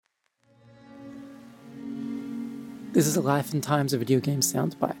This is a Life and Times of Video Game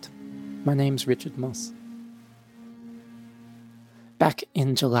Soundbite. My name's Richard Moss. Back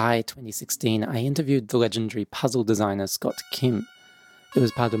in July 2016, I interviewed the legendary puzzle designer Scott Kim. It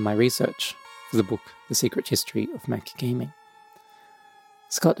was part of my research for the book The Secret History of Mac Gaming.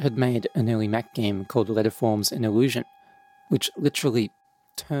 Scott had made an early Mac game called Letterforms an Illusion, which literally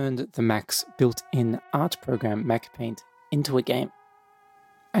turned the Mac's built-in art program MacPaint into a game.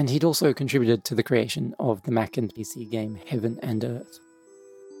 And he'd also contributed to the creation of the Mac and PC game Heaven and Earth.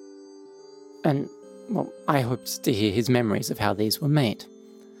 And, well, I hoped to hear his memories of how these were made.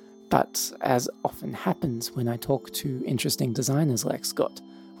 But, as often happens when I talk to interesting designers like Scott,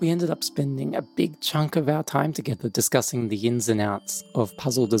 we ended up spending a big chunk of our time together discussing the ins and outs of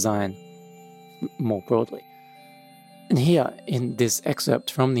puzzle design more broadly. And here, in this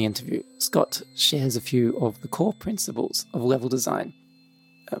excerpt from the interview, Scott shares a few of the core principles of level design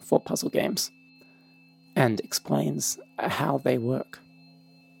for puzzle games, and explains how they work.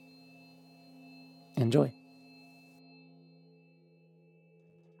 Enjoy.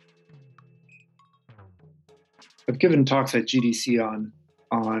 I've given talks at GDC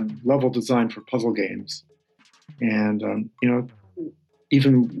on level design for puzzle games, and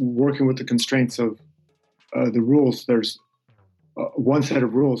even working with the constraints of the rules. There's one set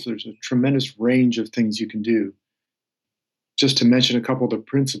of rules. There's a tremendous range of things you can do. Just to mention a couple of the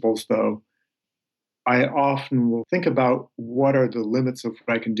principles, though, I often will think about what are the limits of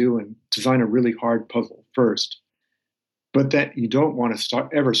what I can do and design a really hard puzzle first. But that you don't want to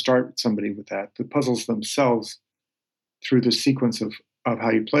ever start somebody with that. The puzzles themselves, through the sequence of how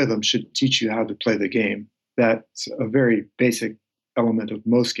you play them, should teach you how to play the game. That's a very basic element of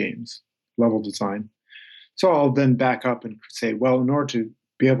most games, level design. So I'll then back up and say, well, in order to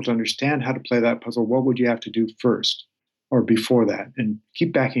be able to understand how to play that puzzle, what would you have to do first? Or before that, and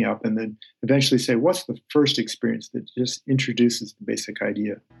keep backing up, and then eventually say, what's the first experience that just introduces the basic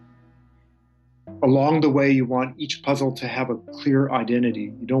idea? Along the way, you want each puzzle to have a clear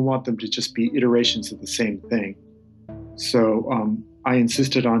identity. You don't want them to just be iterations of the same thing. So I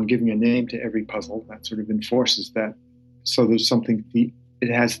insisted on giving a name to every puzzle. That sort of enforces that. So there's something,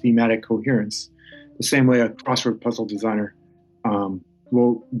 it has thematic coherence. The same way a crossword puzzle designer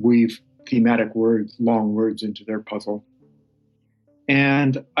will weave thematic words, long words into their puzzle.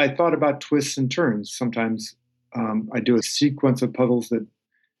 And I thought about twists and turns. Sometimes I do a sequence of puzzles that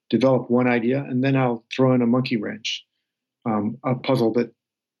develop one idea, and then I'll throw in a monkey wrench, a puzzle that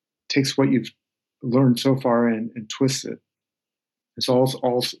takes what you've learned so far and twists it. There's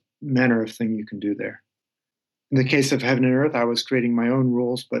all manner of thing you can do there. In the case of Heaven and Earth, I was creating my own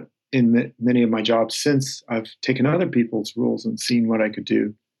rules, but in many of my jobs since, I've taken other people's rules and seen what I could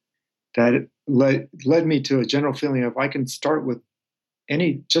do. That led me to a general feeling of I can start with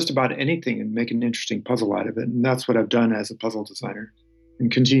just about anything and make an interesting puzzle out of it. And that's what I've done as a puzzle designer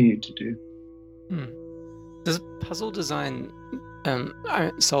and continue to do. Does puzzle design,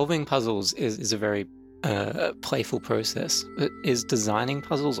 solving puzzles is a very playful process. Is designing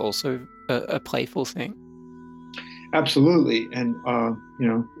puzzles also a playful thing? Absolutely. And,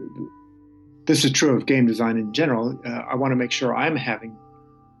 this is true of game design in general. I want to make sure I'm having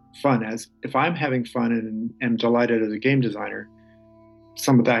fun. If I'm having fun and am delighted as a game designer,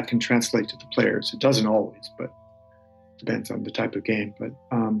 some of that can translate to the players. It doesn't always, but depends on the type of game. But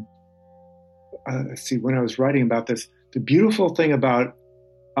let's see, when I was writing about this, the beautiful thing about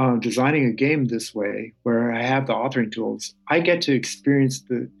designing a game this way, where I have the authoring tools, I get to experience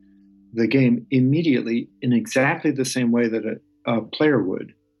the game immediately in exactly the same way that a player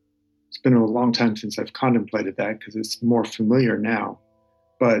would. It's been a long time since I've contemplated that because it's more familiar now.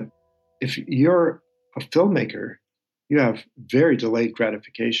 But if you're a filmmaker, you have very delayed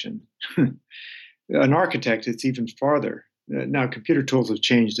gratification. An architect, it's even farther. Now, computer tools have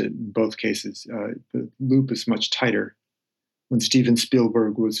changed it in both cases. The loop is much tighter. When Steven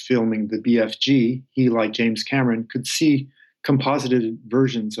Spielberg was filming the BFG, he, like James Cameron, could see composited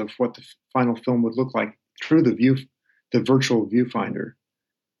versions of what the final film would look like through the virtual viewfinder.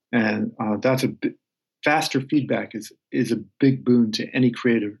 And that's faster feedback is a big boon to any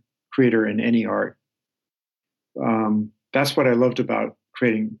creator in any art. That's what I loved about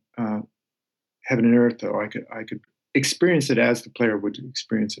creating Heaven and Earth, though. I could experience it as the player would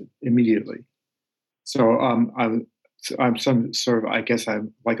experience it immediately. So I'm some sort of, I guess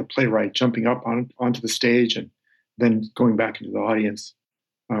I'm like a playwright jumping up onto the stage and then going back into the audience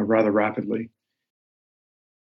rather rapidly.